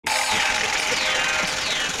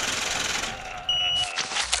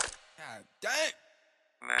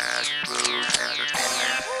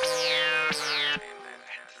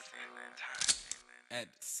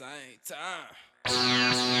Sametime. They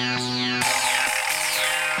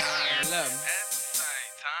love me.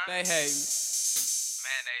 They hate me.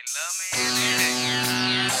 Man, they love me and they hate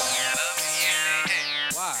me. Love me and they hate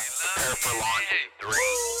me. Why? Prepare for launch in 3,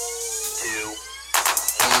 2,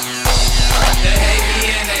 1. They hate me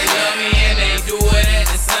and they love me and they do it at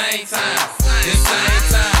the same time. The same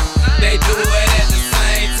time. They do it at the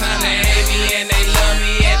same time. They hate me and they love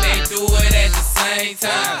me and they do it at the same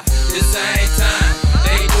time. The same time.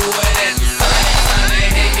 They do it at the same time. They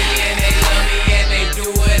hate me and they love me and they do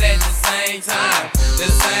it at the same time. The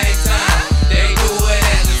same time. They do it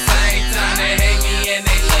at the same time. They hate me and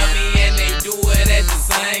they love me and they do it at the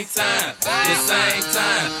same time. The same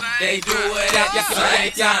time. They do it at the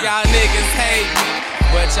same time. Y'all niggas hate me,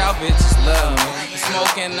 but y'all bitches love me.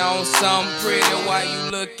 Smoking on something pretty while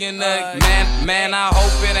you looking ugly. Man, I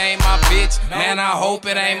hope it ain't my bitch. Man, I hope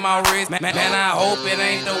it ain't my wrist. Man, I hope it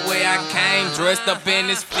ain't the way I came dressed up in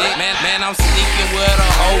this fit. Man, I'm sneaking with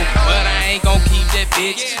a hoe, but I ain't gon' keep that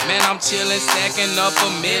bitch. Man, I'm chillin', stacking up a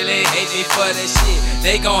million. Hate me for that shit.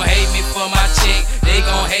 They gon' hate me for my chick. They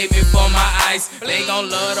gon' hate me for my ice. They gon'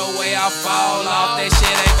 love the way I fall off. That shit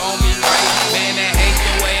ain't gon' be right. Man, they hate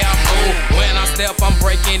the way I move. When I step, I'm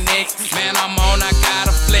breaking necks. Man, I'm on, I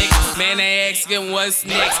gotta flex. Man, they asking what's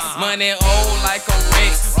next. Money old like a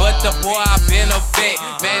Rex, but the boy I been a vet.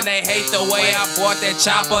 Man, they hate the way I bought that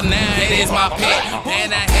chopper. Now it is my pet.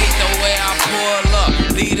 Man, I hate the way I pull up,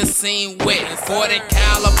 leave the scene wet. 40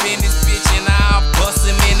 cal up in this bitch and I'll bust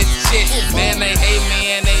him in his chest. Man, they hate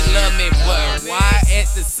me and they love me, but why at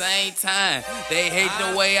the same time? They hate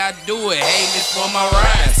the way I do it. Hate me for my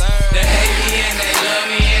rhymes. They hate me and they love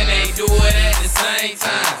me and they do it at the same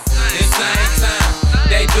time. The same time.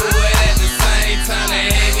 They do it at the same time.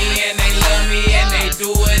 They hate me and they love me and they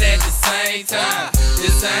do it at the same time.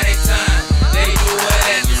 The same time. They do it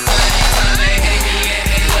at the same time. They hate me and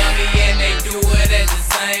they love me and they do it at the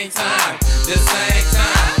same time. The same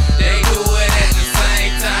time. They do it at the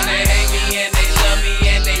same time. They hate me and they love me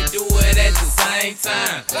and they do it at the same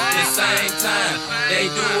time. The same time.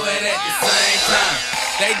 They do it at the same time.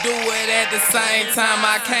 They do it at the same time.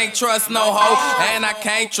 I can't trust no hoe, and I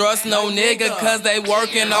can't trust no nigga, cause they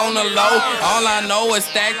working on the low. All I know is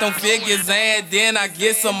stack them figures and then I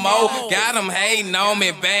get some more. Got them hating on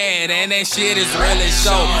me bad, and that shit is really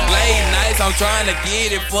show. Late nights, I'm trying to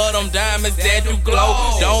get it for them diamonds that do glow.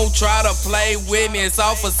 Don't try to play with me, it's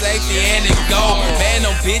all for safety and it go. Man,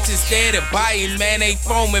 them bitches steady biting, man, they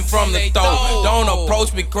foaming from the throat. Don't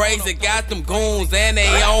approach me crazy, got them goons and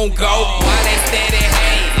they on go. Why they steady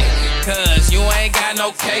hating? Cause you ain't got no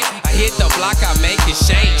cake. I hit the block, I make it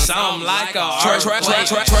shake. Something like a trap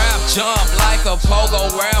jump like a pogo.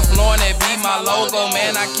 Rap Lauren, that be my logo.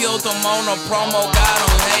 Man, I killed them on a promo. Got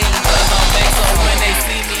them hating cause I'm back. So when they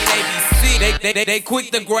see me, they be sick. They quick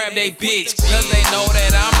to grab they bitch, cause they know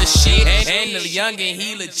that I'm the shit. And the youngin',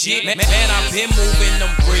 he legit. Man, I've been moving them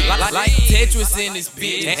bricks like Tetris in this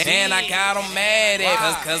bitch. And I got them mad at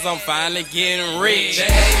us cause I'm finally getting rich. They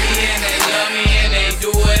hate me and they love me and they do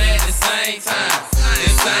it at the same time. The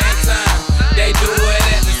same time. They do it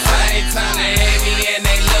at the same time. They hate me and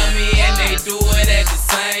they love me and they do it at the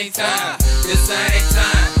same time. The same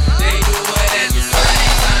time. They do it at the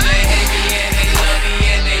same time. They hate me and they love me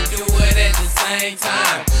and they do it at the same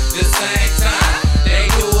time. The same time. They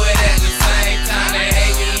do it at the same time. They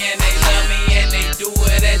hate me and they love me and they do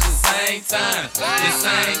it at the same time. The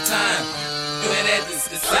same time. Do it at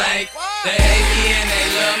the same. They hate me and they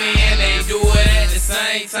love me and they do it at the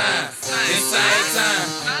same time. The same time.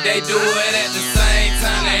 They do it at the same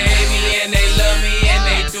time. They hate me and they love me and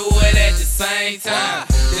they do it at the same time.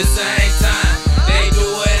 The same time. They do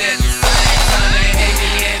it at the same time. They hate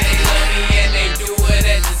me and they love me and they do it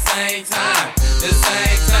at the same time. The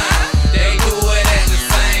same time. They do it at the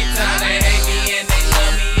same time. They hate me and they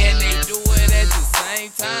love me and they do it at the same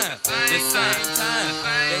time. The same time.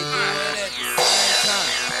 They do it at the same time.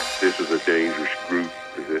 This is a dangerous group.